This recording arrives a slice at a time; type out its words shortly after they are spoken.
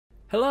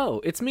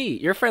Hello, it's me,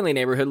 your friendly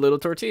neighborhood little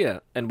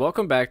tortilla, and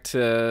welcome back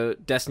to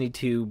Destiny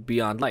 2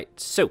 Beyond Light.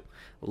 So,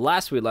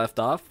 last we left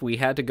off, we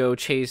had to go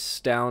chase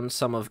down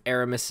some of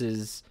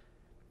Aramis's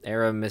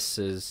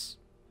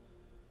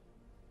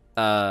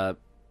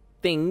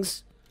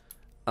things.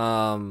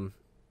 And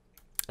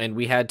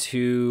we had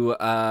to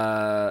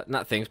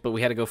not things, but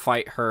we had to go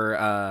fight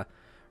her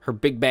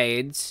big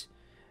bads,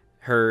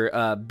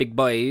 her big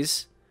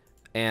boys,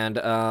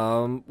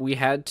 and we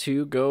had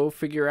to go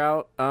figure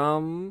out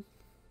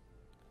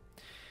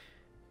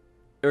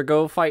or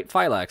go fight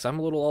Phylax. I'm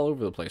a little all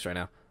over the place right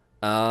now.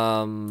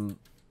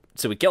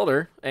 So we killed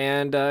her,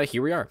 and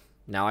here we are.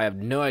 Now I have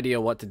no idea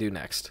what to do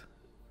next.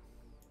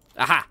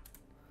 Aha!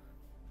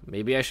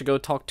 Maybe I should go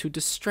talk to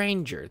the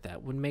stranger.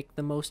 That would make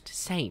the most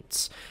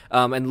sense.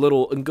 And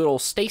good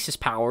old Stasis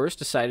Powers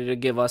decided to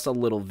give us a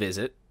little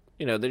visit.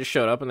 You know, they just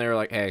showed up and they were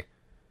like, "Hey,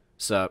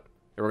 sup?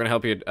 We're gonna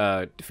help you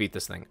defeat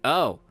this thing."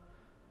 Oh,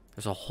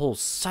 there's a whole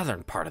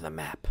southern part of the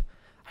map.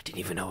 I didn't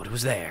even know it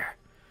was there.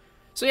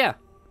 So yeah,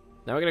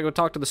 now we're gonna go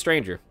talk to the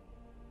stranger.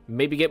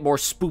 Maybe get more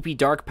spoopy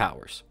dark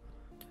powers.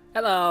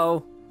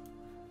 Hello.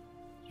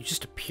 You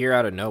just appear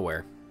out of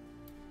nowhere.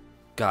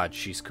 God,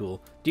 she's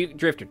cool.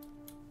 Drifter.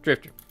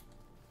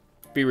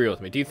 Be real with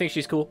me. Do you think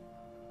she's cool?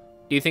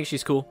 Do you think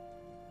she's cool?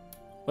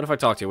 What if I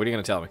talk to you? What are you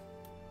gonna tell me?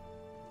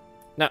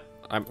 No,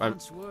 I'm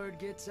Once word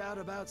gets out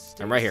about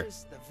Stasis, I'm right here.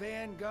 The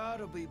Vanguard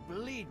will be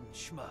bleeding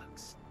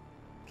schmucks.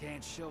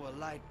 Can't show a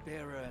light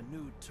bearer a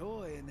new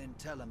toy and then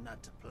tell him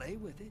not to play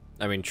with it.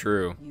 I mean,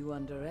 true. You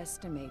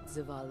underestimate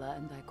Zavala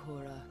and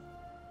Ikora.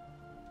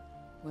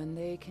 When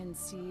they can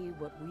see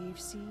what we've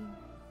seen,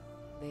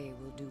 they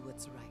will do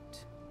what's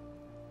right.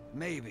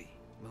 Maybe,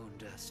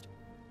 Moondust.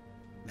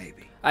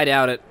 Maybe. I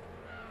doubt it.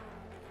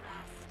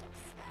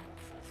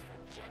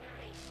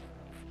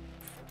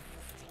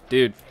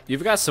 Dude,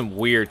 you've got some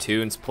weird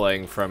tunes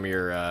playing from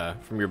your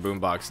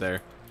boombox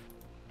there.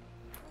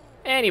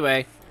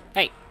 Anyway,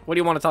 hey, what do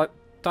you want to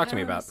talk to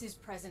me about? Aramis's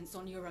presence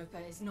on Europa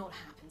is not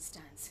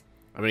happenstance.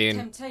 I mean,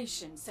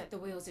 Temptation set the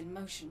wheels in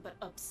motion, but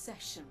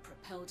obsession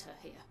propelled her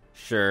here.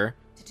 Sure.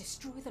 To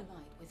destroy the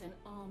light with an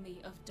army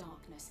of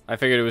darkness. I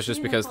figured it was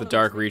just because the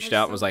dark reached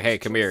out and was like, "Hey,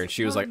 come here," and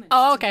she was like,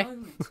 "Oh, okay."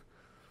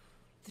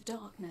 The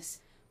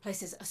darkness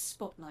places a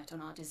spotlight on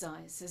our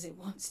desires, as it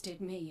once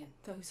did me and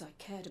those I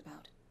cared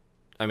about.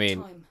 I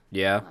mean,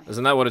 yeah,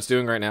 isn't that what it's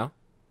doing right now?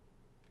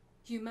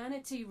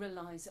 Humanity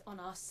relies on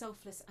our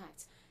selfless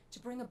acts to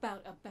bring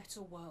about a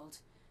better world.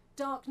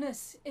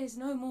 Darkness is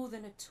no more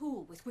than a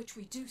tool with which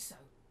we do so.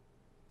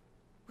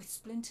 With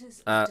splinters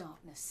of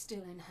darkness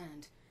still in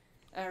hand,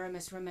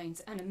 Aramis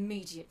remains an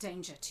immediate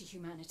danger to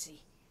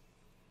humanity.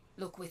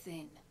 Look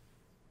within.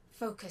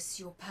 Focus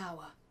your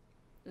power.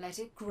 Let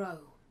it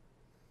grow.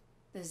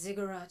 The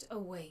ziggurat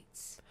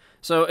awaits.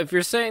 So if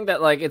you're saying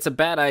that, like, it's a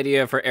bad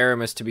idea for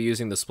Aramis to be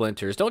using the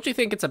splinters, don't you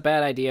think it's a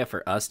bad idea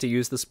for us to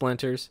use the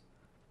splinters?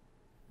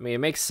 I mean, it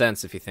makes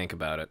sense if you think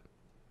about it.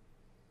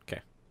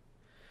 Okay.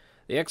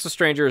 The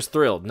Exo-Stranger is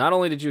thrilled. Not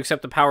only did you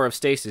accept the power of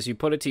stasis, you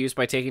put it to use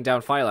by taking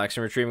down Phylax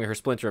and retrieving her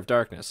Splinter of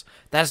Darkness.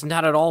 That's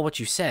not at all what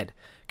you said.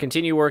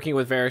 Continue working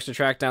with Varix to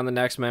track down the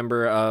next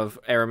member of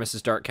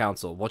Aramis's Dark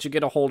Council. Once you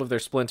get a hold of their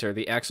splinter,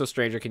 the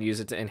Exo-Stranger can use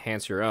it to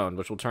enhance your own,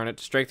 which will turn it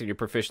to strengthen your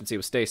proficiency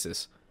with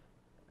stasis.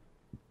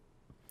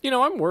 You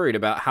know, I'm worried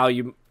about how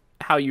you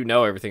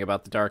know everything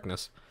about the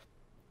darkness.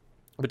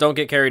 But don't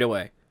get carried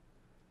away.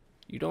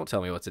 You don't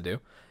tell me what to do.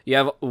 You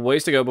have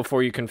ways to go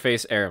before you can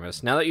face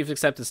Aramis. Now that you've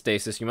accepted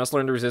stasis, you must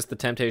learn to resist the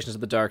temptations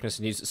of the darkness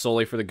and use it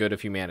solely for the good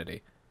of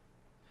humanity.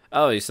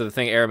 Oh, so the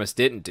thing Aramis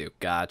didn't do.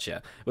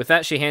 Gotcha. With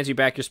that, she hands you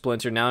back your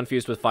splinter, now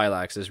infused with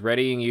Phylax's,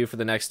 readying you for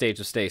the next stage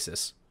of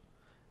stasis.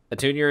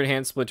 Attune your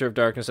enhanced Splinter of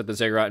Darkness at the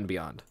Ziggurat and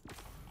beyond.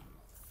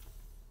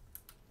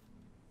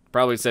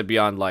 Probably said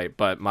beyond light,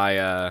 but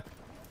my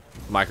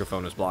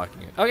microphone was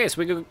blocking it. Okay, so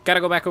we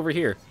gotta go back over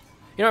here.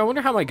 You know, I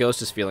wonder how my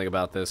ghost is feeling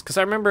about this, because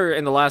I remember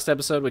in the last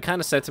episode we kind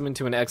of sent him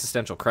into an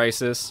existential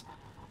crisis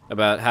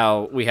about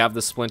how we have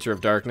the Splinter of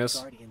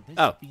Darkness. Guardian, this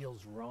Oh.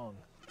 feels wrong.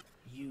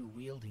 You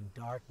wielding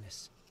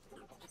darkness.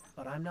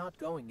 But I'm not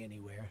going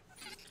anywhere.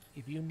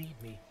 If you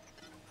need me,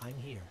 I'm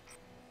here.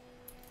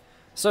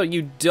 So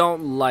you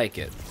don't like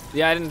it.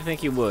 Yeah, I didn't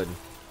think you would.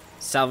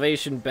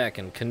 Salvation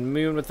beckon.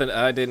 Commune with the...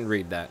 I didn't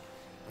read that.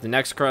 The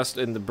next crust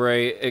in the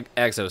Bray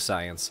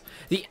exoscience.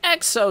 The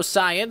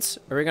exoscience?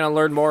 Are we going to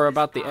learn more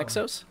about the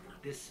exos?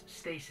 This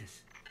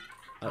stasis.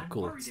 Oh,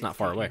 cool. It's not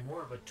far away.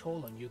 More of a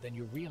toll on you than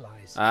you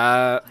realize.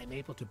 I'm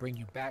able to bring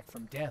you back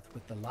from death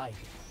with the light.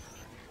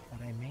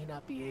 But I may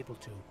not be able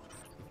to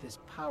if this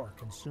power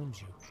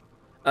consumes you.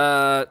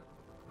 I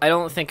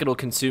don't think it'll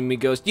consume me,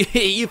 Ghost.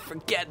 You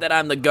forget that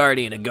I'm the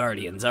guardian of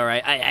guardians,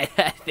 alright? I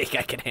think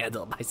I can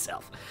handle it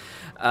myself.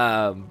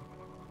 Damn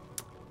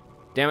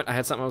it, I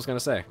had something I was going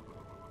to say.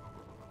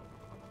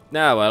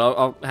 No, well,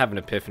 I'll have an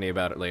epiphany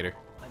about it later.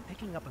 I'm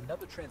picking up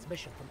another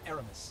transmission from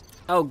Aramis.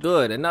 Oh,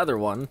 good, another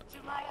one.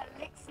 To my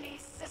Elixni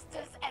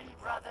sisters and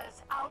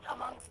brothers out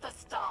amongst the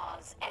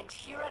stars and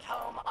here at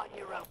home on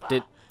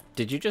Europa.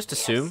 Did you just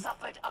assume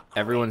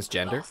everyone's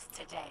gender?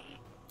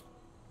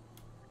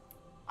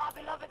 Our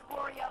beloved beloved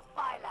warrior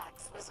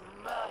Phylax was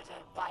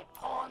murdered by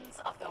pawns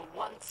of the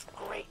once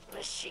great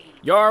machine.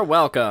 You're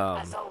welcome.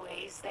 As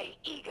always, they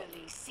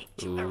eagerly seek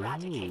to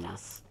eradicate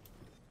us.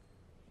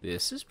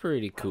 This is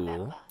pretty cool.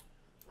 Remember,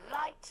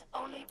 light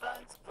only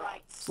burns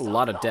bright. There's a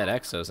lot of dead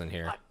exos in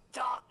here. But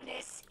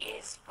darkness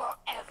is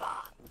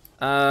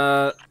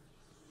forever.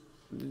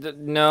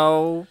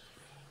 No.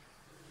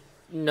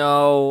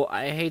 No,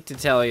 I hate to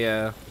tell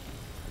you.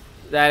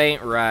 That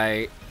ain't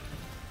right.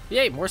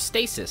 Yay, more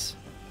stasis.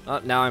 Oh,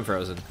 now I'm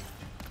frozen.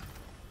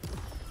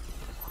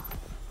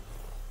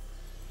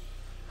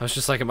 I was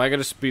just like, am I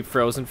gonna be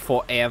frozen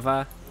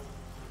forever?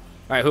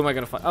 Alright, who am I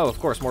gonna fight? Oh, of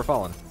course, more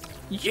fallen.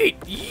 Yeet,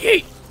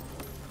 yeet!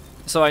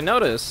 So I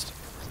noticed,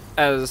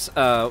 as,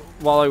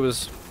 while I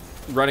was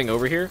running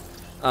over here,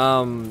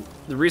 the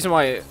reason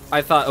why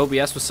I thought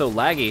OBS was so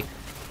laggy,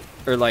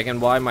 or like,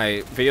 and why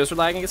my videos were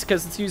lagging, is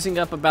because it's using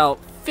up about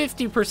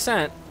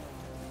 50%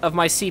 of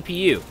my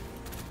CPU.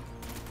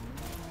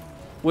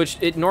 Which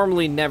it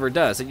normally never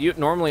does. It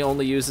normally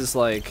only uses,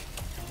 like,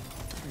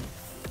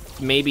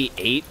 maybe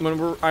 8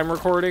 when I'm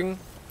recording.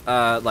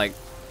 Like,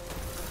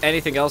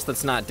 anything else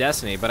that's not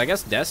Destiny. But I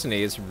guess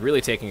Destiny is really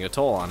taking a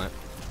toll on it.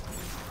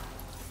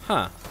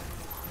 Huh.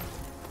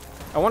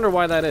 I wonder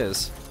why that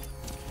is.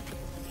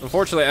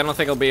 Unfortunately, I don't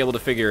think I'll be able to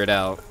figure it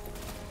out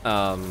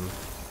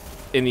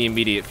in the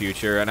immediate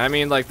future. And I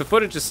mean, like, the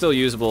footage is still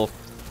usable.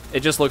 It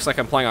just looks like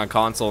I'm playing on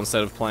console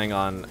instead of playing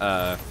on,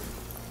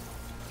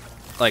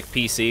 like,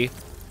 PC.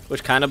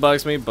 Which kind of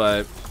bugs me,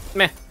 but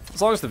meh.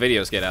 As long as the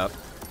videos get out,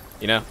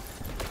 you know?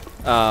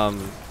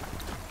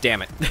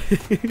 Damn it.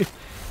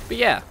 But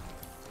yeah.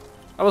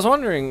 I was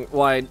wondering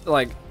why,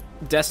 like,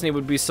 Destiny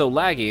would be so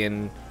laggy,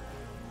 and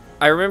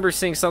I remember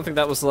seeing something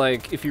that was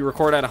like, if you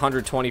record at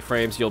 120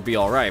 frames, you'll be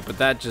alright, but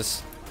that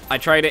just... I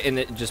tried it, and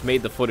it just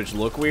made the footage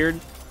look weird.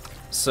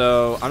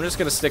 So, I'm just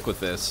gonna stick with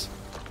this.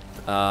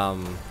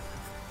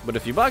 But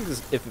if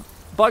it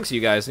bugs you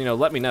guys, you know,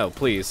 let me know,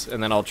 please,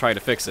 and then I'll try to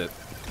fix it.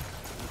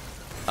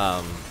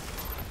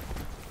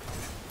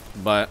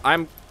 But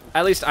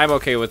at least I'm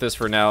okay with this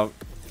for now.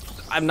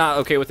 I'm not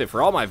okay with it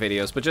for all my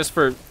videos, but just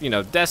for, you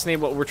know, Destiny,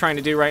 what we're trying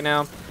to do right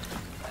now,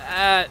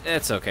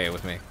 it's okay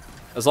with me.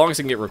 As long as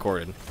it can get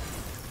recorded.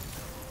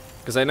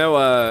 Because I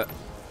know,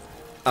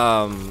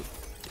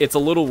 it's a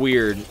little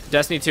weird.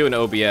 Destiny 2 and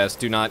OBS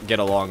do not get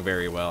along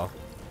very well.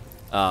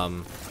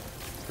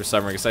 For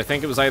some reason. I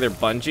think it was either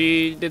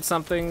Bungie did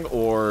something,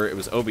 or it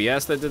was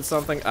OBS that did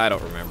something. I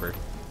don't remember.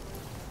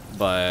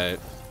 But...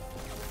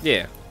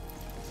 yeah.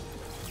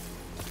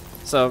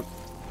 So,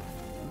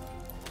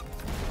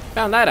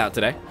 found that out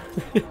today.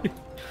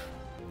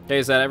 Okay,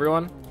 is that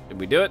everyone? Did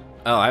we do it?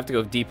 Oh, I have to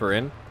go deeper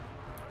in.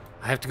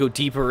 I have to go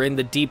deeper in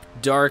the deep,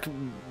 dark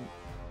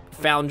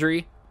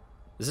foundry.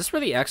 Is this where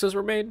the exos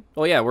were made?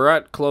 Oh yeah, we're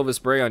at Clovis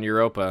Bray on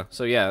Europa.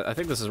 So yeah, I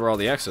think this is where all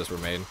the exos were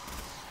made.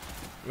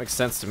 Makes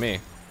sense to me.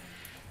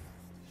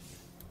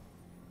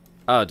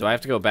 Oh, do I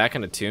have to go back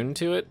and attune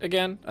to it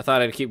again? I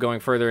thought I'd keep going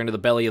further into the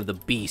belly of the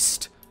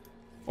beast.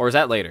 Or is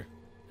that later?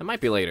 It might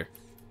be later.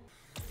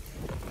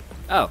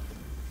 Oh.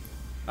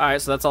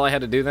 Alright, so that's all I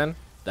had to do then?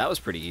 That was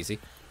pretty easy.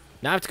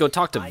 Now I have to go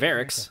talk to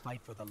Varix.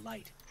 Fight for the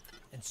light,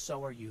 and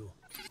so are you.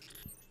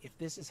 If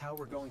this is how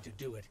we're going to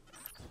do it,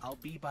 I'll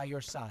be by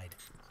your side.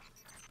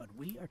 But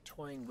we are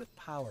toying with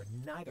power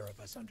neither of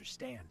us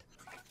understand,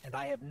 and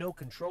I have no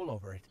control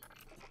over it.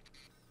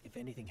 If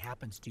anything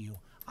happens to you,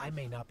 I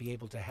may not be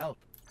able to help,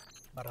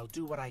 but I'll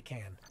do what I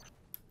can.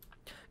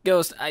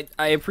 Ghost,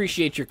 I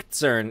appreciate your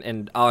concern,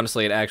 and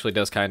honestly, it actually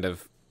does kind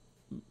of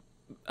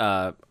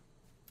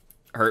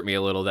hurt me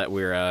a little that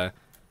we're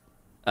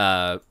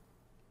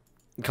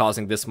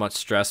causing this much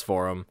stress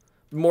for him,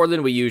 more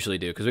than we usually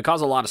do, because we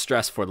cause a lot of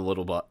stress for the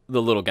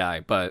little guy,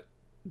 but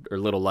or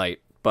little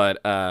light,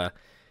 but the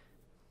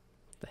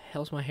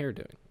hell's my hair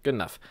doing? Good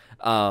enough.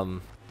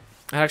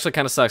 It actually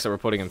kind of sucks that we're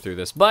putting him through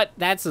this, but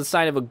that's a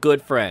sign of a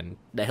good friend,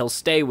 that he'll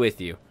stay with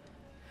you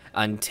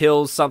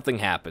until something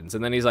happens,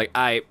 and then he's like,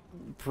 I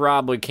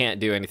probably can't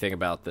do anything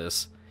about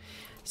this,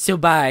 so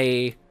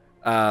bye.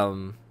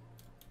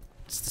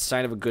 It's the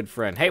sign of a good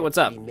friend. Hey, what's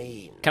up?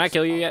 Can I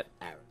kill you yet?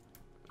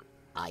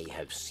 I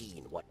have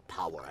seen what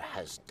power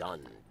has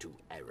done to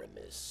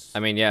Aramis.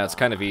 I mean, yeah, it's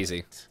kind of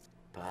easy.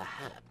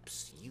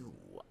 Perhaps you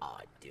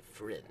are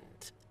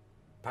different.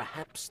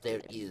 Perhaps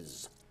there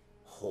is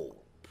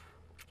hope.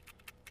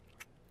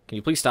 Can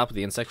you please stop with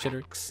the insect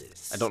shitter?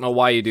 I don't know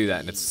why you do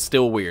that, and it's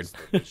still weird.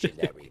 The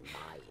visionary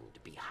mind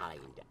behind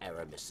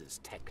Aramis's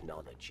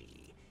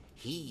technology.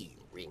 He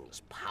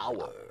wrings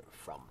power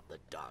from the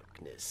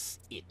darkness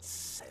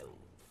itself.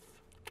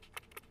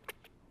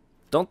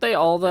 Don't they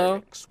all,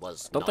 though?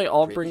 Don't they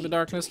all bring privy the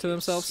darkness to his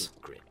themselves?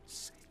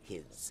 Secrets,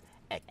 his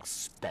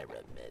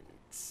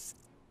experiments.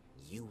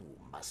 You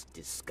must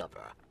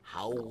discover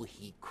how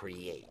he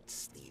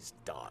creates these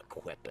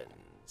dark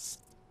weapons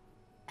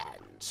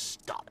and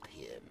stop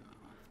him.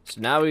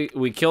 So now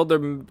we killed their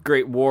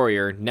great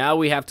warrior. Now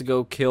we have to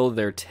go kill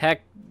their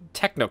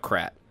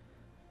technocrat.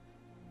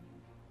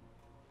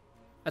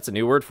 That's a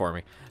new word for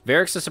me.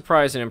 Varix is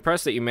surprised and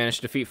impressed that you managed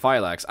to defeat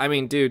Phylax. I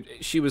mean, dude,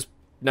 she was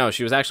No,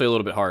 she was actually a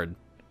little bit hard.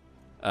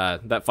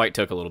 That fight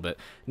took a little bit.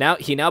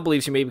 He now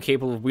believes you may be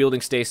capable of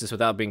wielding stasis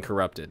without being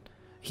corrupted.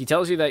 He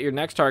tells you that your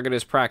next target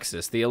is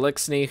Praksis, the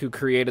Elixni who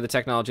created the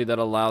technology that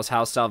allows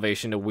House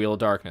Salvation to wield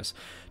darkness.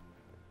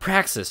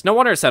 Praksis. No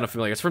wonder it sounded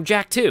familiar. It's from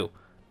Jack 2.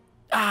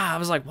 I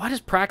was like, why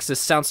does Praksis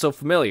sound so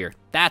familiar?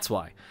 That's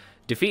why.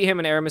 Defeat him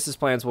and Aramis's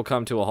plans will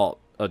come to a halt.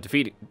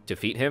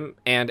 Defeat him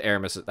and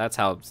Aramis. That's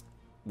how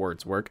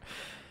words work.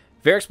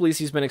 Varix believes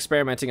he's been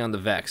experimenting on the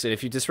Vex, and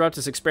if you disrupt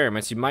his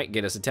experiments, you might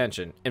get his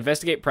attention.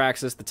 Investigate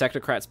Praksis, the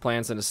Technocrat's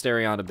plans, and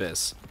Asterion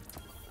Abyss.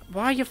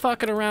 Why are you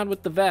fucking around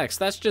with the Vex?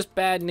 That's just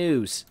bad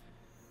news.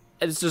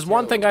 It's just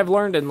one thing I've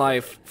learned in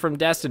life from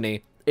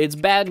Destiny. It's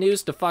bad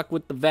news to fuck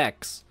with the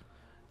Vex.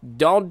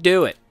 Don't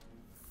do it.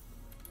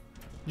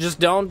 Just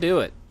don't do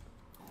it.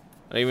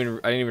 I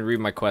didn't even read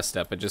my quest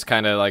step. It just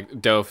kind of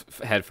like dove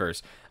head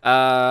first.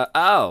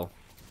 Oh.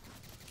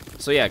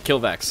 So yeah, kill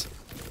Vex.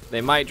 They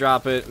might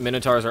drop it.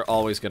 Minotaurs are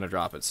always gonna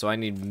drop it. So I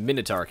need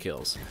Minotaur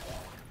kills.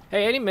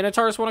 Hey, any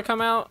Minotaurs want to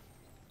come out?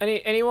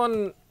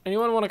 Anyone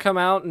want to come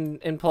out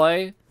and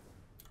play?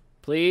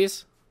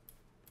 Please?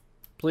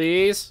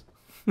 Please?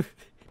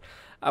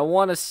 I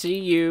want to see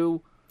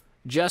you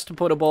just to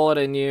put a bullet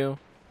in you.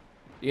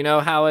 You know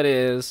how it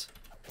is.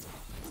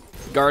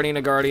 Guardian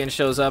of Guardian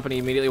shows up and he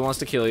immediately wants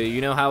to kill you.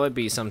 You know how it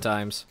be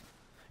sometimes.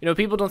 You know,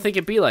 people don't think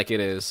it be like it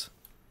is.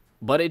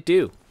 But it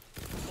do.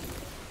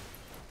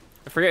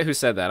 I forget who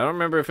said that. I don't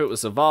remember if it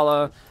was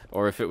Zavala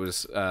or if it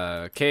was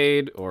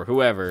Cade or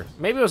whoever.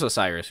 Maybe it was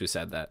Osiris who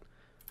said that.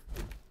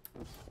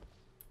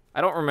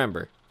 I don't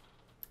remember.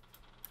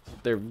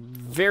 They're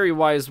very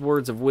wise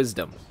words of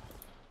wisdom.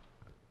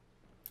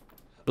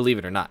 Believe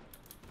it or not.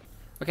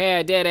 Okay,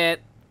 I did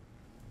it.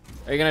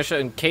 Are you gonna shut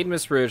in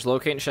Cademus Ridge,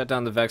 locate and shut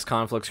down the Vex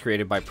conflicts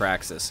created by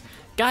Praksis?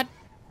 God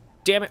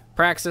damn it,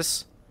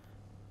 Praksis.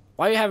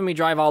 Why are you having me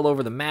drive all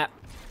over the map?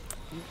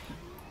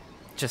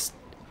 Just,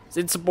 it's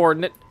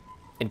insubordinate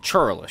and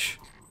churlish.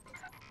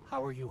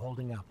 How are you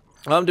holding up?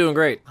 I'm doing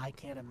great. I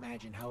can't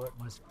imagine how it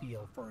must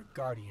feel for a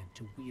guardian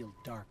to wield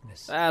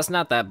darkness. It's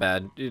not that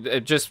bad.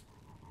 It just,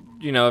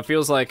 you know, it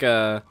feels like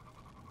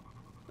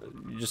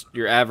just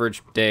your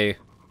average day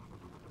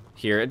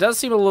here. It does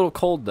seem a little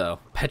cold though.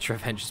 Petra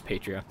avenges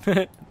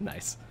Patreon.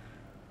 Nice.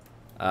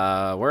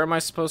 Where am I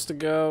supposed to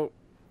go?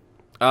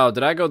 Oh,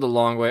 did I go the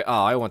long way?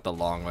 Oh, I went the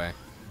long way.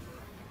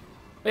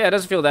 But yeah, it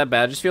doesn't feel that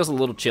bad. It just feels a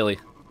little chilly.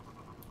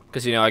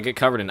 Because, you know, I get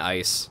covered in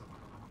ice.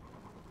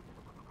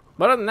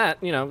 But other than that,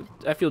 you know,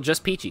 I feel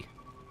just peachy.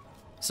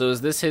 So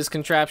is this his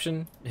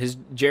contraption? His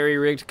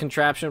jerry-rigged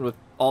contraption with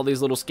all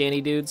these little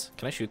scanny dudes?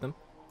 Can I shoot them?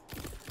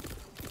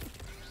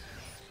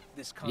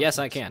 Yes,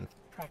 I can.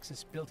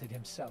 Praksis built it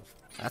himself.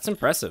 That's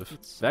impressive.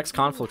 Vex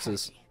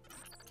confluxes.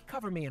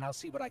 Cover me and I'll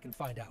see what I can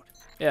find out.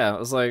 Yeah, I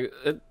was like,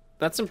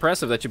 that's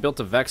impressive that you built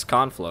a Vex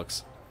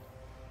conflux.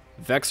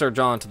 Vex are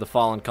drawn to the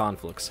fallen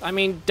conflux. I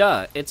mean,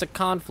 duh, it's a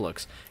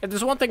conflux. If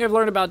there's one thing I've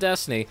learned about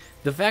Destiny,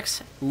 the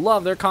Vex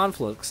love their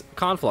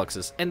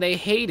confluxes, and they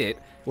hate it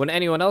when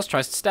anyone else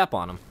tries to step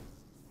on them.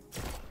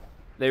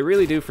 They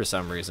really do for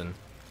some reason.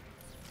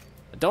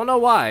 I don't know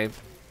why.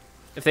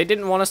 If they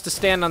didn't want us to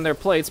stand on their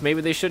plates,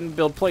 maybe they shouldn't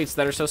build plates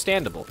that are so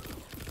standable.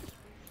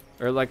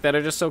 Or like that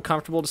are just so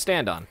comfortable to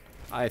stand on.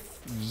 I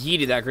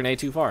yeeted that grenade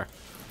too far.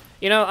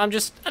 You know, I'm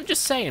just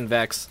saying,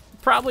 Vex.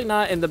 Probably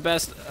not in the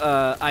best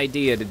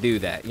idea to do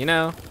that, you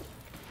know?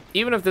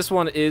 Even if this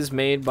one is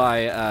made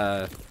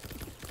by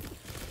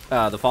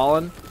the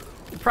Fallen,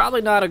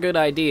 probably not a good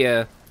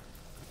idea.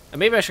 And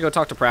maybe I should go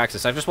talk to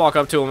Praksis. I just walk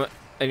up to him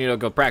and, you know,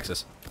 go,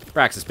 Praksis.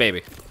 Praksis,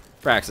 baby.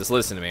 Praksis,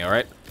 listen to me,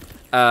 alright?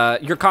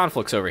 Your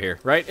conflux over here,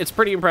 right? It's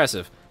pretty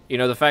impressive. You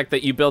know, the fact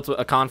that you built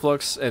a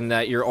conflux and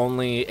that you're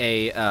only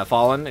a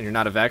Fallen and you're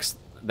not a Vex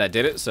that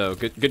did it, so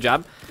good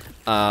job.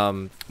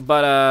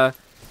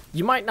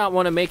 You might not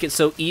want to make it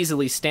so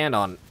easily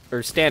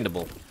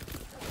standable.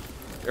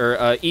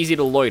 Or easy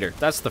to loiter.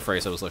 That's the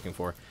phrase I was looking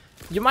for.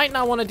 You might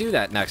not want to do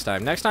that next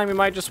time. Next time you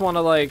might just want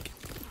to, like,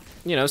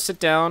 you know, sit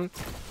down,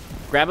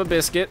 grab a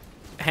biscuit,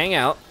 hang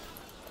out,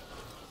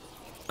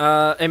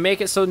 and make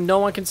it so no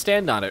one can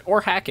stand on it.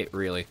 Or hack it,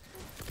 really.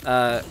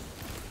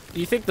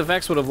 You think the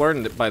Vex would have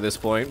learned it by this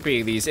point,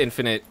 being these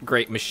infinite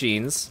great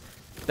machines,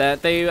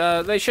 that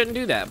they shouldn't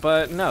do that.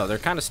 But no, they're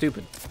kind of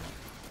stupid.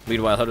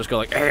 Meanwhile, he'll just go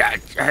like,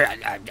 and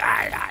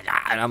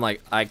I'm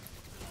like,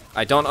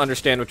 I don't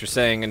understand what you're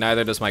saying, and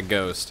neither does my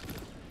ghost.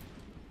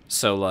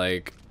 So,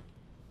 like,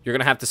 you're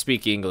gonna have to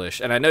speak English.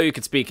 And I know you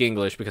can speak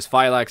English, because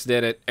Phylax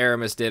did it,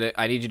 Aramis did it.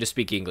 I need you to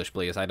speak English,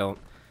 please. I'm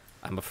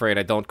afraid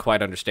I don't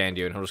quite understand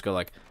you. And he'll just go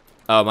like,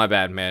 oh, my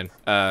bad, man.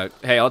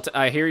 Hey,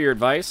 I hear your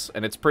advice,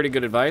 and it's pretty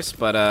good advice,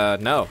 but,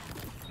 no.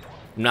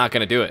 I'm not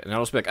gonna do it. And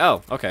I'll just be like,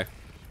 oh, okay.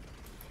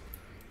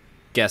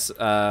 Guess,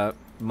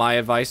 my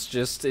advice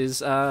just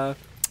is,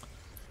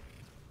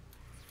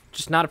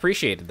 just not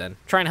appreciated then.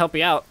 Trying to help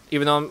you out,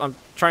 even though I'm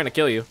trying to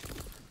kill you.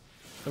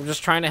 I'm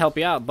just trying to help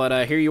you out,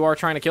 but here you are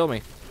trying to kill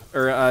me.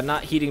 Or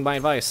not heeding my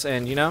advice,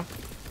 and you know?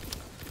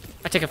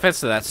 I take offense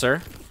to that,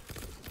 sir.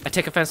 I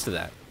take offense to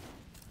that.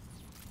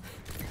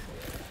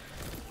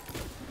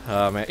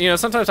 Oh man, you know,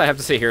 sometimes I have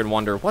to sit here and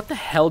wonder, what the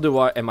hell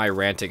am I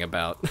ranting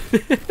about?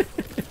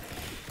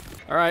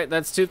 Alright,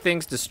 that's 2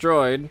 things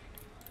destroyed.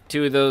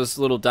 2 of those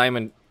little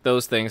diamond,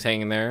 those things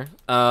hanging there.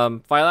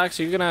 Phylax,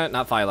 are you gonna,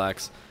 not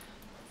Phylax.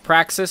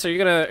 Praxis, are you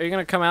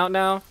gonna come out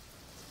now?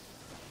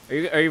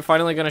 Are you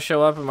finally gonna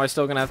show up? Am I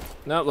still gonna have,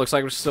 no, it looks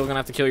like we're still gonna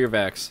have to kill your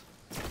Vex.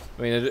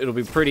 I mean, it'll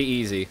be pretty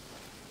easy.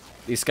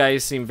 These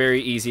guys seem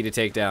very easy to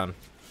take down.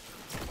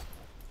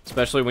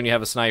 Especially when you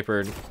have a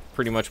sniper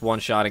pretty much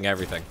one-shotting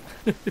everything.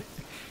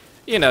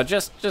 You know,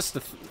 just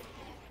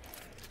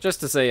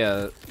to say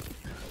a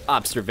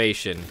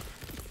observation.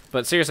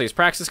 But seriously, is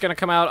Praxis gonna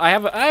come out? I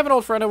have an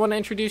old friend I want to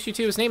introduce you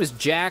to. His name is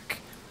Jack,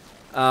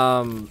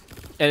 and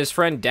his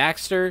friend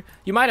Daxter.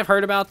 You might have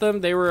heard about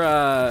them.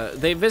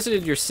 They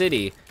visited your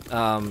city,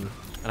 and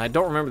I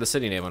don't remember the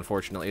city name,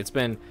 unfortunately. It's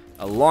been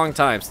a long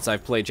time since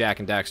I've played Jack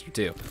and Daxter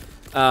too.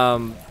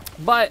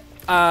 But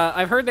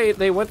I've heard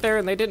they went there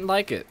and they didn't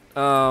like it.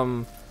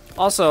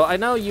 Also, I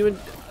know you and,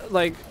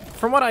 like,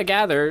 from what I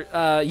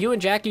gather, you and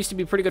Jack used to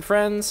be pretty good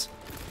friends.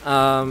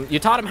 You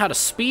taught him how to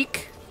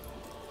speak.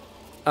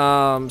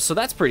 So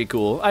that's pretty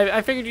cool.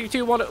 I figured you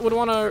two would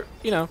want to,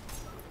 you know,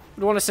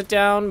 would want to sit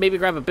down, maybe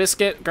grab a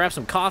biscuit, grab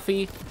some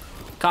coffee.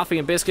 Coffee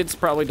and biscuits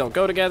probably don't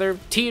go together.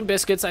 Tea and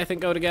biscuits, I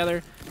think, go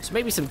together. So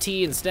maybe some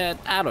tea instead.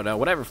 I don't know,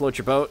 whatever floats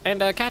your boat.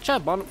 And catch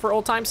up for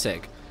old time's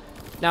sake.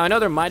 Now, I know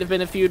there might have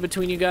been a feud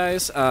between you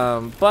guys,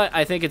 but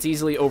I think it's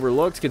easily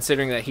overlooked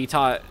considering that he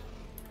taught,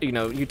 you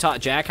know, you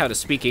taught Jack how to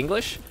speak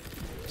English.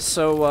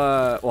 So,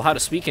 well, how to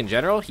speak in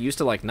general. He used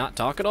to, like, not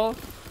talk at all.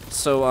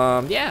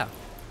 So, yeah.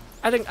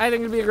 I think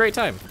it'd be a great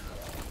time.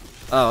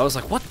 Oh, I was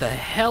like, what the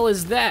hell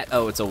is that?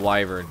 Oh, it's a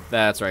wyvern.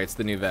 That's right, it's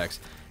the new Vex.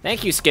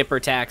 Thank you, Skipper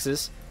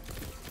Taxes.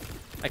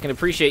 I can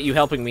appreciate you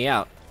helping me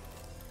out.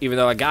 Even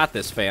though I got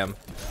this, fam.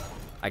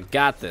 I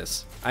got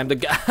this. I'm the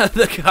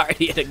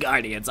guardian of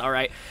guardians, all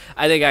right?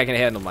 I think I can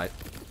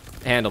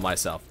handle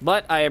myself.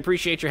 But I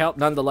appreciate your help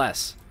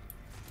nonetheless.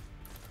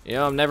 You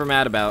know, I'm never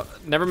mad about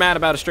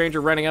a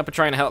stranger running up and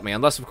trying to help me,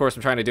 unless of course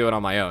I'm trying to do it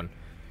on my own.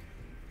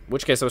 In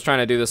which case I was trying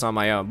to do this on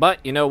my own. But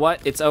you know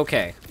what? It's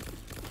okay.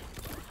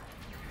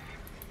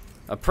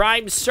 A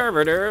prime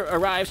servitor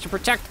arrives to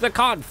protect the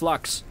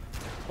conflux.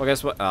 Well,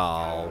 guess what?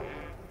 Oh.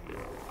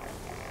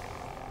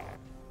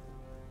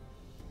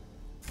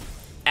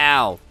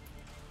 Ow.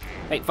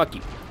 Hey, fuck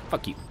you.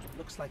 Fuck you.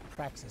 Looks like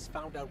Praksis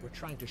found out we're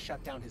trying to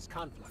shut down his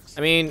conflux.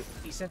 I mean,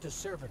 he sent a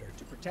servitor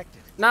to protect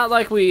it. Not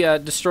like we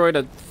destroyed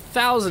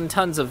 1,000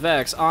 tons of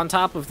Vex on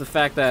top of the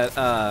fact that,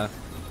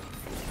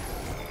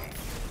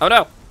 oh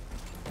no!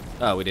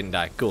 Oh, we didn't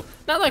die. Cool.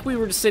 Not like we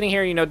were just sitting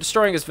here, you know,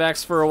 destroying his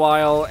Vex for a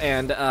while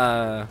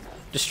and,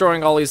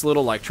 destroying all these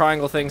little, like,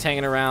 triangle things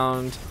hanging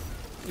around,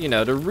 you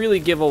know, to really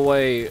give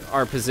away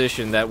our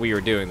position that we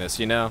were doing this,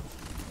 you know?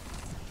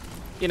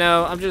 You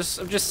know, I'm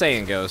just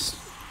saying, Ghost.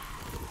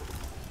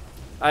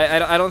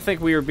 I don't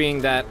think we were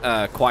being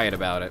that quiet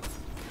about it.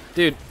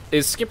 Dude,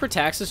 is Skipper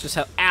Taxes just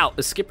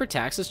Is Skipper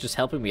Taxes just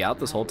helping me out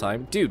this whole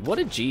time? Dude, what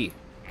a G.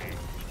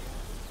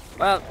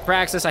 Well,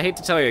 Praxis, I hate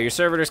to tell you, your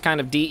servitor's kind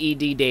of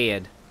DED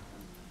dead.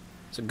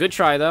 So good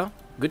try, though.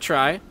 Good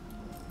try.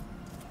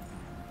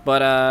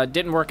 But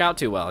didn't work out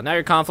too well. Now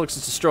your conflux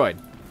is destroyed.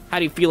 How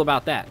do you feel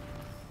about that?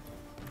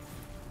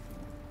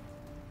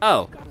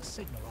 Oh. Got a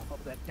signal off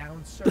of that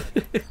down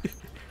servitor.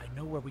 I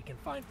know where we can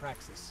find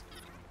Praxis.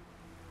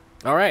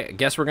 All right, I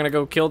guess we're gonna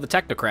go kill the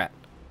technocrat,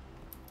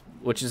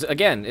 which is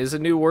again is a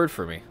new word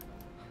for me.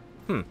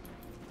 I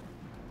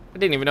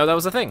didn't even know that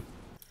was a thing.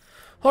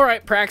 All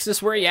right,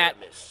 Praxis, where you at?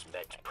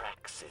 Met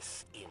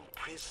Praxis in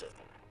prison.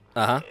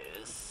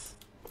 Yes.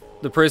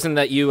 The prison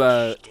that you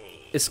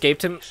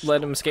escaped him,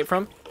 let him escape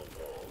from. The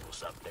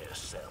walls of their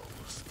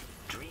cells,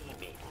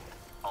 dreaming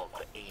of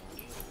a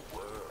new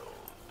world.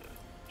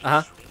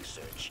 His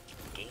research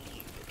gave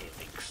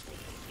Elixir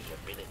the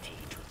ability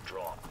to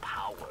draw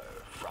power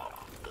from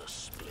the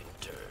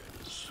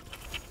splinters.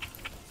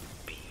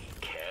 Be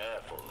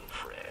careful,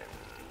 friend.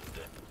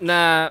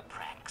 Nah.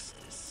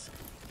 Praxis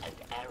and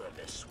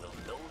Aramis will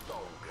no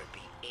longer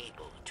be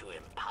able to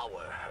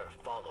empower her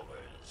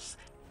followers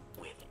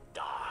with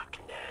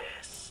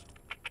darkness.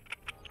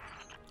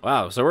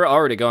 Wow, so we're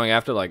already going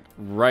after, like,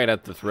 right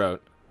at the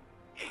throat.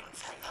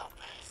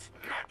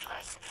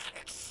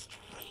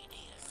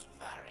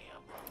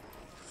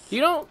 You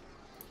don't...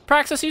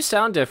 Praxis, you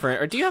sound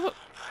different. Or do you have a...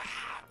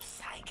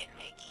 Perhaps I can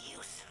make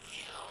use of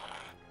you.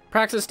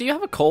 Praxis, do you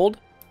have a cold?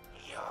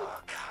 Your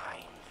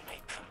kind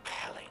make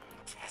compelling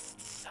test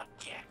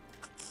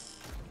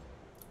subjects.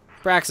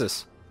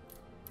 Praxis.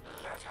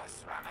 Let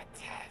us run a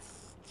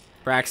test.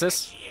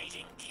 Praxis.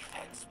 Initiating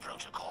defense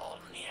protocol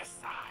near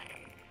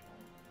side.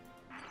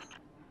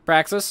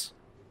 Praxis.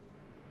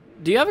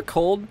 Do you have a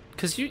cold?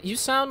 Because you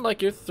sound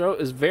like your throat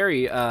is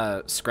very,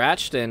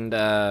 scratched and,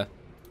 a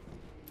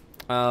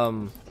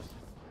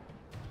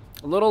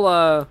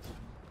little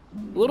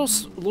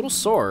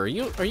sore. Are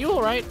you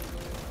all right?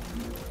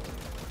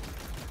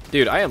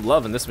 Dude, I am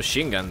loving this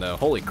machine gun though.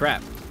 Holy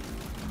crap.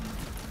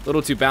 A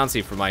little too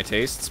bouncy for my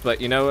tastes, but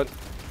you know what?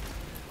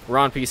 We're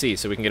on PC,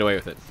 so we can get away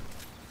with it.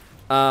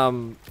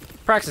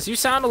 Praxis, you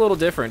sound a little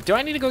different. Do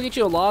I need to go get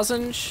you a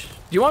lozenge?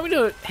 Do you want me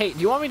to, hey, do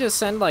you want me to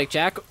send, like,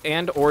 Jack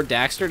and or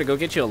Daxter to go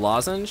get you a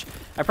lozenge?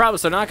 I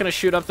promise they're not going to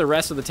shoot up the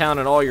rest of the town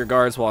and all your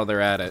guards while they're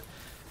at it.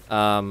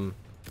 I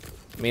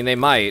mean, they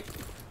might.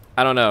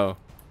 I don't know.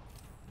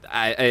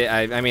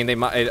 I mean, they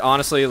might,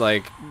 honestly,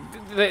 like,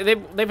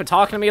 they've been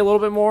talking to me a little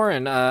bit more,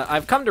 and,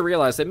 I've come to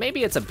realize that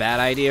maybe it's a bad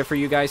idea for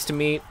you guys to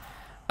meet.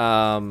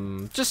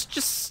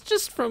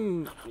 Just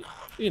from,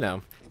 you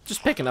know,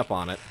 just picking up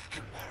on it.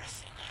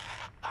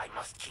 I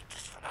must keep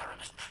this from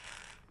Aramis.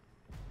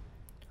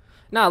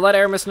 Nah, let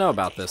Aramis know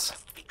about this.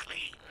 Must be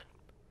clean.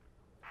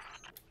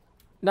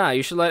 Nah,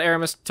 you should let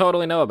Aramis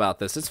totally know about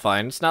this. It's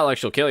fine. It's not like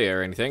she'll kill you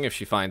or anything if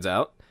she finds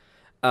out.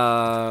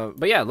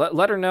 But yeah,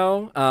 let her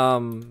know.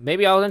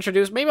 Maybe I'll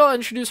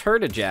introduce her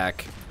to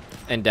Jack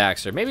and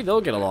Daxter. Maybe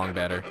they'll get along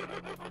better.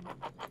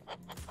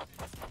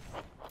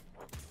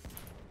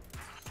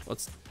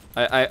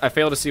 I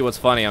fail to see what's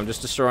funny. I'm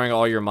just destroying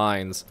all your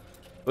minds.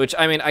 Which,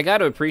 I mean, I got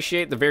to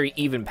appreciate the very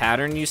even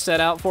pattern you set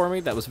out for me.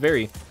 That was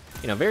very,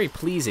 you know, very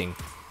pleasing.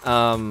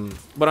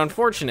 But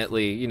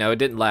unfortunately, you know, it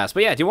didn't last.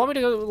 But yeah, do you want me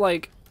to go,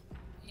 like,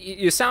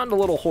 you sound a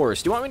little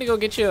hoarse. Do you want me to go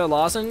get you a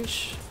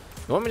lozenge?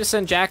 You want me to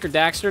send Jack or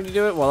Daxter to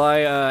do it while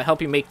I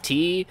help you make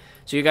tea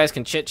so you guys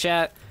can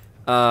chit-chat?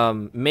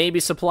 Maybe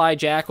supply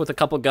Jack with a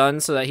couple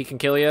guns so that he can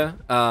kill you.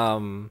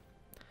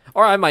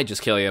 Or I might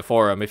just kill you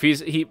for him. If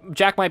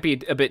Jack might be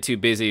a bit too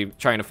busy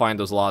trying to find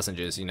those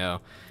lozenges, you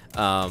know.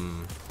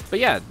 But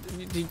yeah,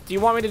 do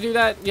you want me to do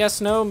that? Yes,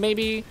 no,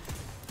 maybe?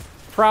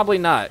 Probably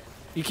not.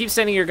 You keep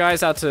sending your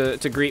guys out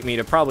to greet me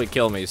to probably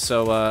kill me,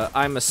 so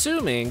I'm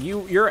assuming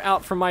you're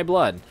out for my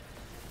blood,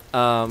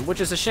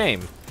 which is a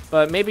shame.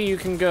 But maybe you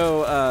can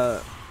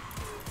go,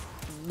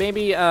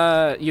 maybe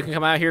you can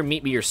come out here,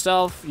 meet me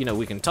yourself, you know,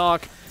 we can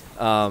talk,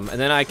 and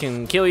then I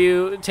can kill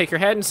you, take your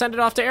head, and send it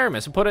off to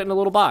Aramis and put it in a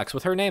little box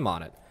with her name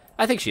on it.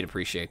 I think she'd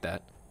appreciate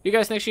that. You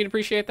guys think she'd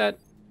appreciate that?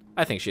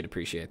 I think she'd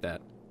appreciate that.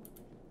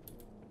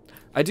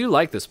 I do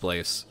like this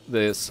place,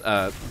 this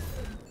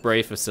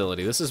Bray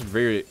facility. This is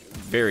very,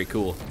 very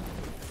cool.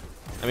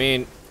 I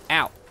mean,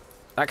 ow,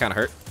 that kind of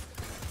hurt.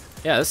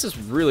 Yeah, this is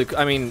really cool.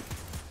 I mean,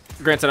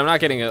 granted, I'm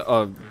not getting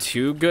a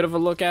too good of a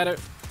look at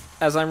it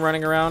as I'm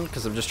running around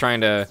because I'm just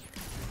trying to,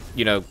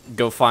 you know,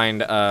 go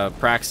find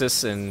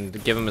Praksis and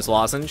give him his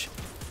lozenge,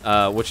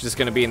 which is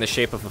going to be in the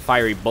shape of a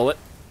fiery bullet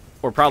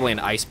or probably an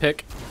ice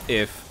pick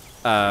if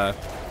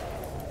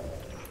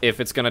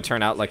it's going to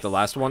turn out like the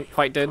last one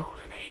fight did.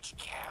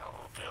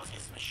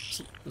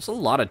 There's a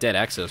lot of dead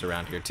exos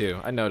around here, too.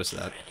 I noticed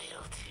that.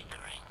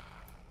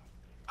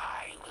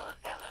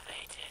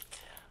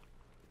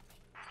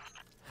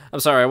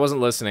 I'm sorry, I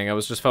wasn't listening. I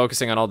was just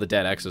focusing on all the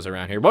dead exos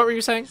around here. What were you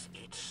saying?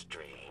 It's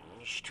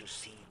strange to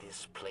see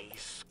this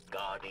place,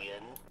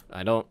 Guardian.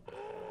 I don't...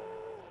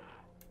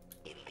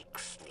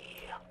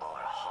 Elixni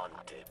are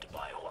haunted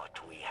by what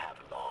we have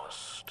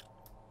lost.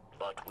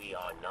 But we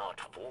are not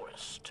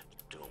forced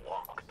to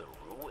walk the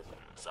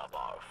ruins of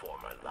our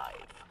former life,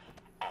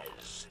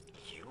 as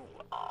you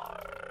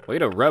are. Way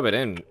to rub it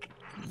in,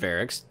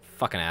 Varix.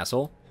 Fucking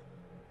asshole.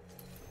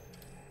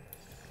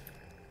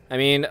 I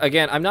mean,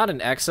 again, I'm not an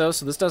exo,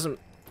 so this doesn't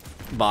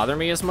bother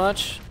me as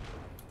much.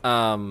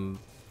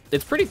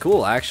 It's pretty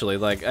cool, actually.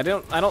 Like, I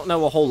don't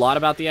know a whole lot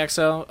about the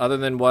exo, other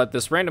than what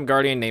this random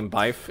guardian named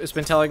Bife has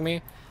been telling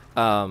me.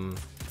 I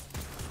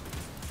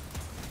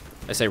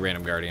say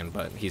random guardian,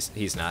 but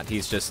he's not.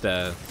 He's just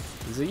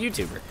he's a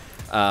YouTuber.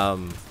 I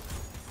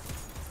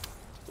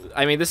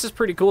mean, this is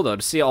pretty cool though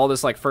to see all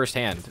this like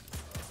firsthand.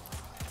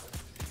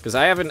 Because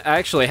I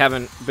actually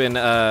haven't been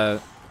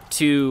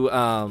too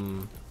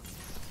I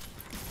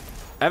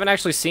haven't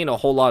actually seen a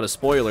whole lot of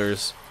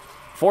spoilers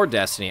for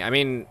Destiny. I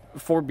mean,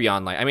 for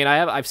Beyond Light. I mean,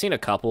 I've seen a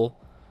couple,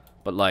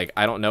 but like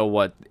I don't know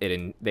what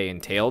they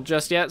entailed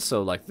just yet.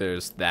 So like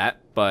there's that.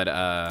 But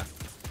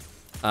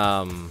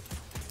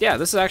yeah,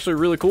 this is actually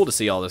really cool to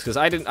see all this because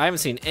I haven't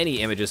seen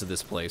any images of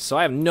this place, so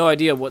I have no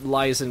idea what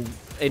lies in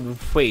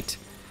wait.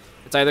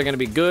 It's either going to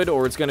be good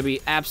or it's going to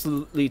be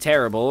absolutely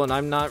terrible, and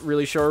I'm not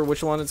really sure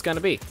which one it's going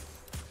to be.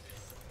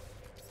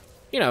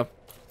 You know.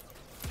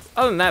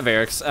 Other than that,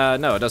 Varix,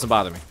 no, it doesn't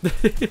bother me.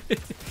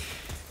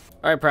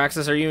 Alright,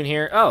 Praxis, are you in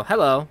here? Oh,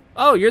 hello.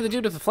 Oh, you're the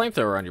dude with the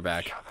flamethrower on your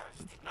back.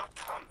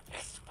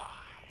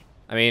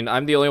 I mean,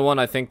 I'm the only one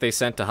I think they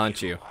sent to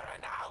hunt you.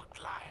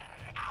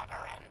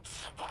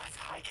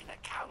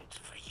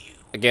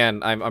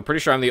 Again, I'm pretty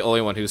sure I'm the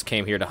only one who's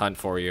came here to hunt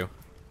for you.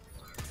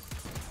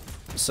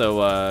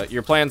 So,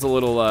 your plan's a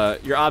little,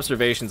 your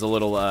observation's a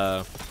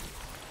little,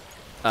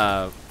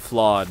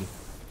 flawed.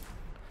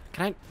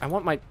 I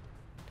want my...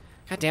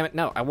 God damn it,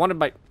 no, I wanted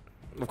my...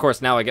 Of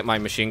course, now I get my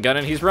machine gun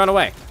and he's run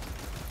away.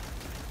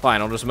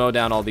 Fine, I'll just mow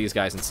down all these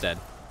guys instead.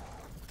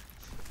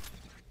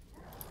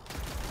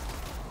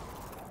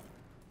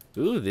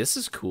 Ooh, this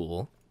is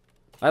cool.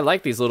 I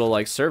like these little,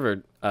 like,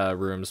 server,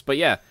 rooms. But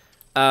yeah,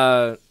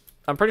 I'm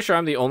pretty sure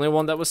I'm the only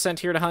one that was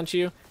sent here to hunt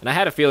you. And I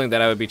had a feeling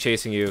that I would be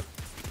chasing you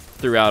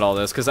throughout all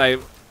this. Because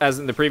as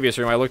in the previous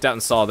room, I looked out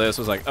and saw this.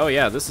 Was like, oh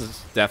yeah, this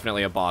is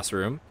definitely a boss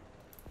room.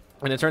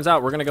 And it turns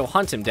out we're gonna go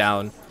hunt him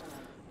down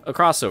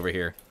across over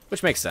here,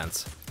 which makes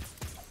sense.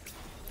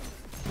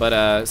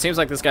 But seems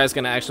like this guy's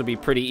gonna actually be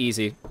pretty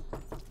easy,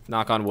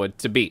 knock on wood,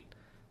 to beat.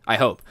 I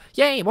hope.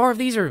 Yay, more of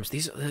these rooms.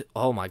 These,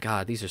 oh my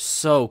god, these are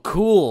so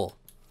cool.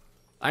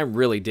 I'm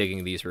really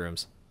digging these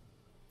rooms.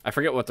 I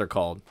forget what they're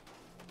called.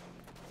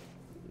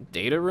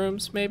 Data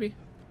rooms, maybe?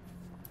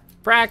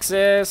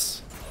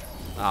 Praksis!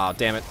 Oh,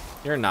 damn it.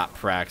 You're not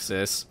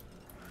Praksis.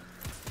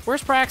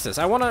 Where's Praksis?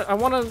 I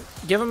wanna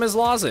give him his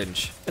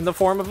lozenge in the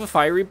form of a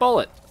fiery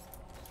bullet.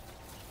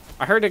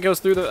 I heard it goes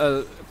through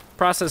the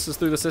processes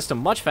through the system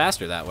much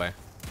faster that way.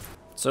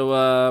 So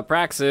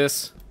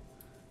Praksis.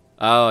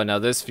 Oh no,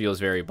 this feels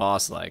very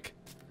boss-like.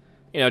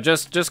 You know,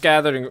 just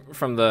gathering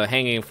from the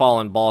hanging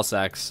fallen ball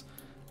sacks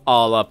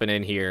all up and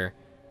in here.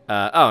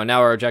 Oh,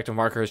 now our objective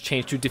marker has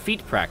changed to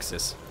defeat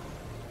Praksis.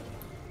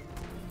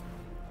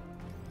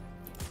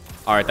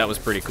 Alright, that was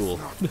pretty cool.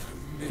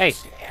 Hey,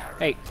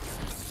 hey.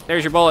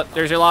 There's your bullet.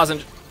 There's your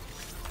lozenge.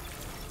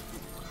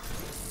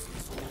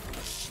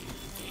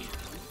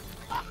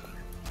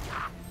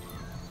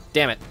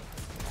 Damn it.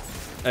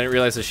 I didn't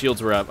realize the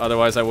shields were up.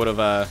 Otherwise, I would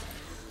have,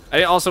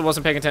 I also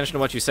wasn't paying attention to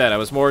what you said. I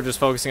was more just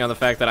focusing on the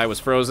fact that I was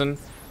frozen,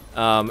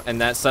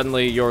 and that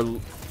suddenly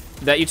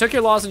that you took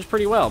your lozenge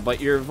pretty well,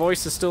 but your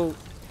voice is still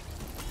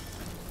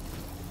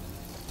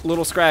a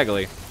little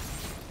scraggly.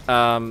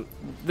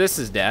 This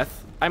is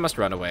death. I must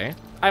run away.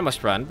 I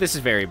must run. This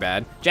is very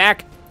bad.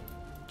 Jack!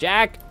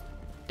 Jack!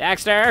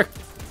 Daxter!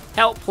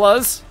 Help,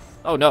 plus!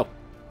 Oh, no.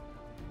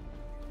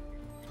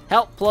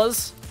 Help,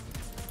 plus!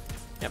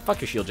 Yeah,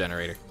 fuck your shield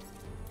generator.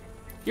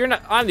 You're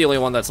not. I'm the only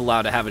one that's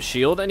allowed to have a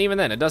shield, and even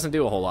then, it doesn't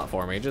do a whole lot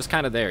for me. It's just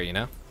kind of there, you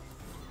know?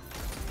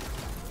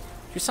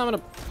 You summon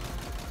a...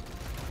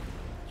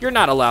 You're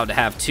not allowed to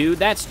have two.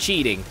 That's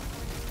cheating.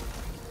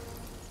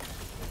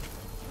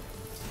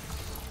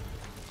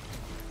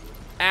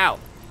 Ow.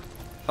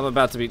 I'm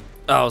about to be...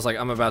 Oh, I was like,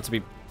 I'm about to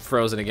be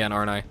frozen again,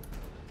 aren't I?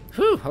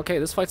 Whew, okay,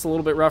 this fight's a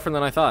little bit rougher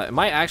than I thought. Am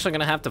I actually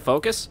gonna have to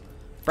focus?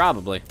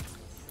 Probably.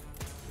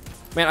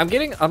 Man, I'm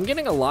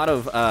getting a lot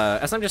of,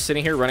 as I'm just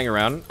sitting here running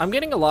around, I'm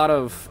getting a lot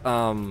of,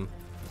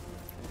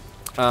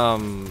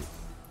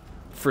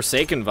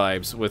 Forsaken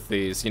vibes with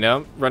these, you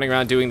know? Running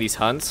around doing these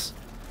hunts.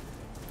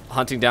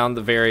 Hunting down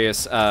the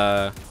various,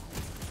 well,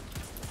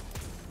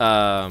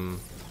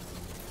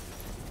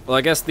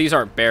 I guess these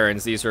aren't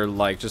barons. These are,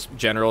 like, just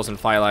generals in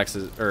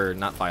Phylax's, or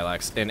not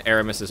Phylax, in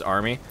Aramis's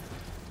army.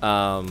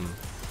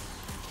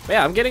 But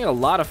yeah, I'm getting a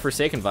lot of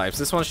Forsaken vibes.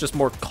 This one's just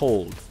more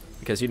cold.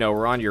 Because, you know,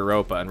 we're on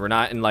Europa, and we're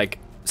not in, like,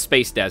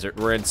 space desert.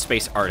 We're in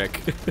space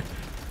Arctic.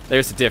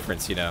 There's a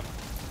difference, you know.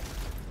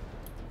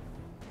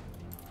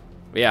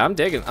 But yeah, I'm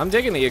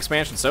digging the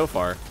expansion so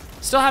far.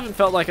 Still haven't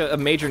felt like a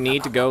major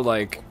need to go,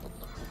 like...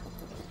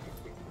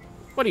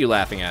 What are you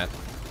laughing at?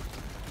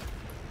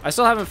 I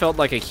still haven't felt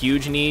like a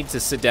huge need to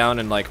sit down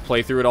and, like,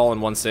 play through it all in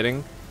one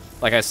sitting.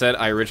 Like I said,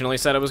 I originally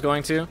said I was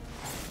going to.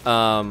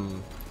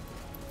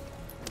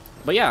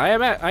 But yeah,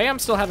 I am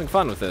still having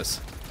fun with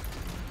this.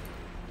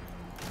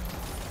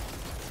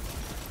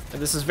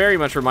 And this is very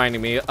much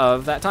reminding me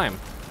of that time.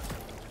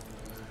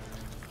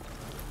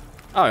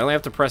 Oh, I only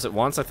have to press it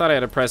once? I thought I had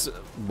to press it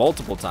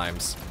multiple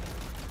times.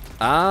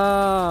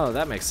 Oh,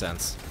 that makes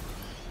sense.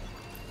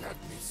 Let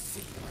me see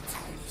your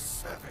tiny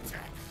servitor.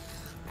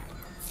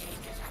 Take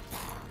it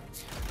apart.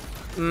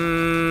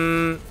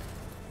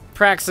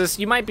 Praksis,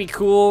 you might be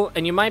cool,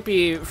 and you might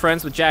be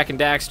friends with Jack and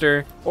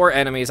Daxter, or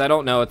enemies, I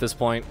don't know at this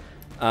point.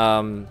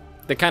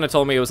 They kind of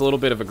told me it was a little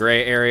bit of a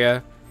gray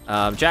area.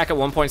 Jack at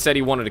one point said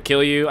he wanted to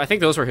kill you. I think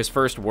those were his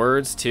first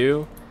words,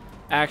 too,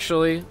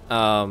 actually.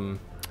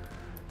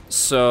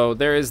 So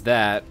there is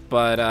that,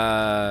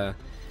 but,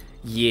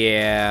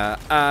 yeah.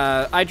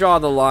 I draw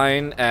the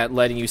line at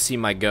letting you see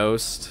my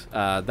ghost.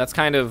 That's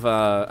kind of,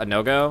 a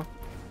no-go.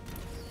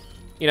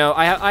 You know,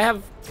 I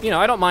have, you know,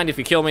 I don't mind if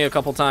you kill me a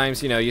couple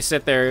times. You know, you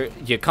sit there,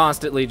 you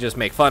constantly just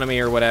make fun of me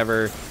or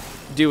whatever.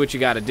 Do what you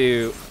gotta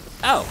do.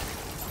 Oh.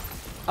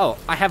 Oh,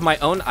 I have my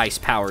own ice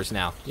powers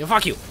now. Yo,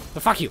 fuck you.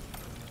 Yo, fuck you.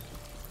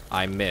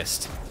 I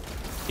missed.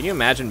 Can you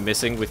imagine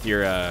missing with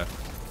your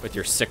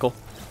sickle?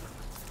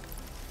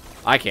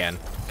 I can,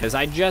 because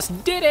I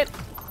just did it!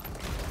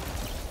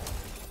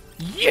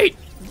 Yeet!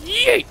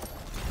 Yeet!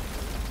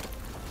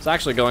 It's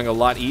actually going a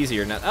lot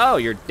easier now. Oh,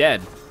 you're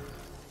dead.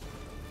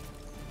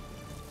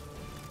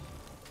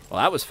 Well,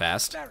 that was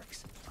fast.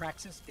 Barracks.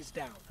 Praxis is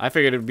down. I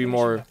figured it'd be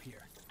more...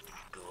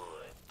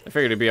 I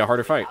figured it'd be a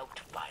harder fight. Without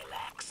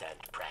Phylax and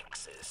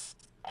Praxis,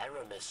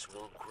 Aramis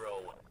will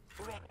grow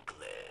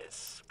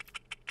reckless,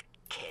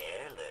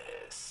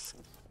 careless.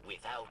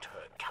 Without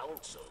her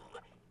counsel,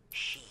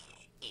 she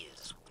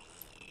is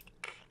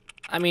weak.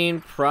 I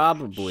mean,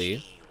 probably.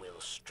 She will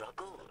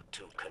struggle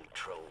to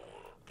control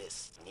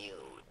this new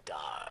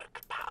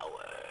dark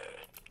power.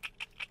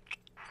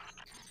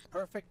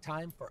 Perfect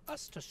time for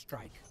us to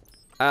strike.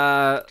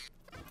 Guardian,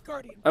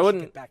 I we should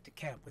wouldn't... get back to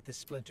camp with this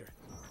splinter.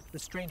 The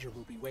stranger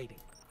will be waiting.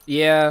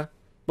 Yeah,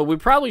 But we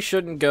probably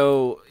shouldn't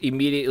go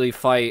immediately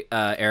fight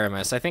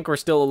Aramis. I think we're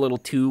still a little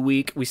too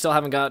weak. We still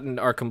haven't gotten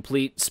our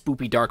complete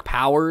spoopy dark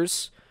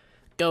powers.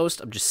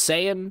 Ghost, I'm just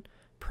saying,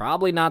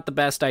 probably not the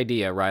best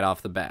idea right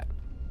off the bat.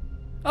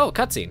 Oh,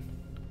 cutscene.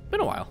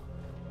 Been a while.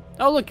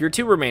 Oh, look, your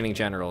 2 remaining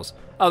generals.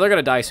 Oh, they're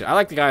gonna die soon. I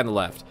like the guy on the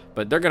left,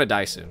 but they're gonna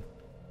die soon.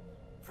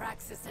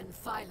 Praxis and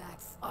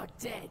Phylax are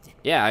dead.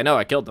 Yeah, I know,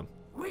 I killed them.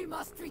 We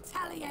must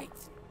retaliate.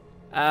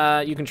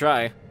 You can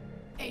try.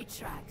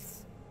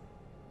 Atrax.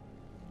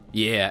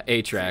 Yeah,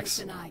 Trish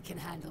Atrax. and I can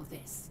handle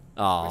this.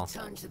 Aw.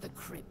 Return to the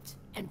crypt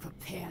and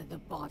prepare the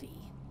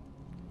body.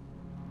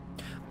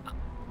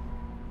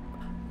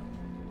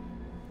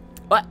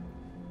 What?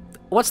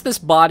 What's this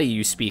body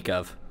you speak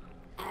of?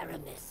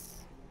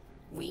 Aramis,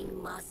 we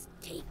must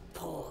take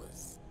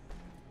pause.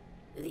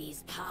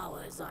 These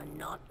powers are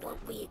not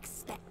what we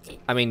expected.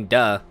 I mean,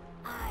 duh.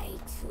 I,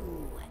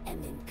 too,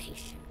 am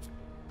impatient.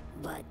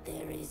 But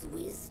there is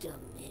wisdom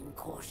in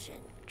caution.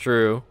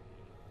 True.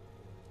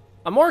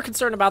 I'm more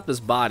concerned about this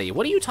body.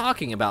 What are you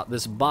talking about,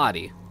 this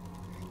body?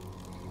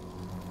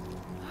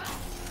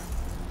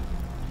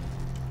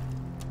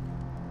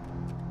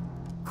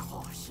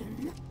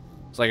 Caution?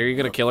 It's like, are you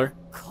gonna kill her?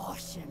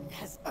 Caution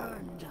has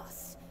earned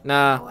us.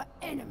 Nah. Our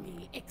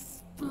enemy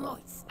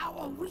exploits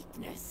our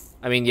weakness.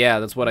 I mean, yeah,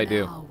 that's what I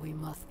do. Now we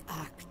must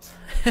act.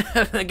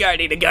 The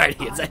Guardian of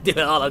Guardians, I do it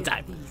all the Give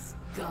time. These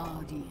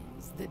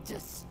guardians the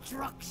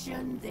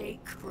destruction they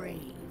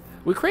crave.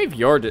 We crave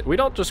we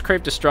don't just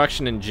crave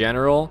destruction in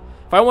general.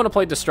 If I want to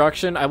play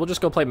destruction, I will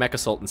just go play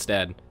Mechasult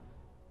instead.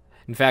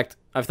 In fact,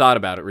 I've thought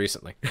about it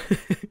recently.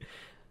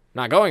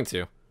 Not going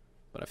to,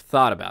 but I've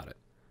thought about it.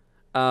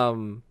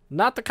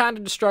 Not the kind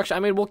of destruction. I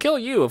mean, we'll kill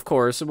you, of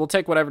course, and we'll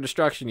take whatever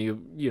destruction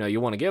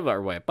you want to give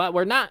our way. But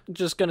we're not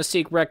just going to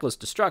seek reckless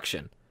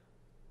destruction.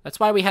 That's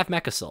why we have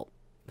Mechasult.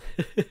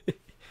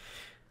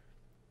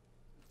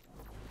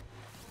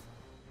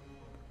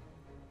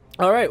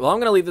 Alright, well, I'm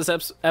going to leave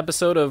this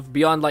episode of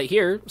Beyond Light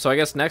here, so I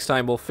guess next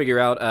time we'll figure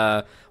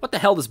out what the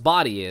hell this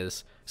body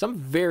is. So I'm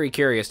very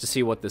curious to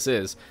see what this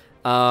is.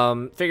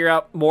 Figure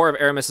out more of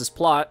Aramis's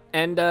plot,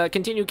 and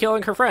continue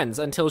killing her friends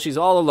until she's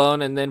all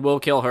alone, and then we'll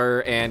kill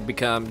her and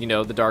become,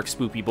 the dark,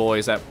 spoopy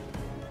boys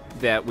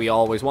that we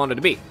always wanted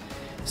to be.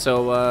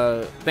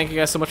 So, thank you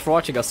guys so much for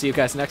watching. I'll see you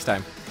guys next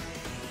time.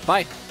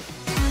 Bye!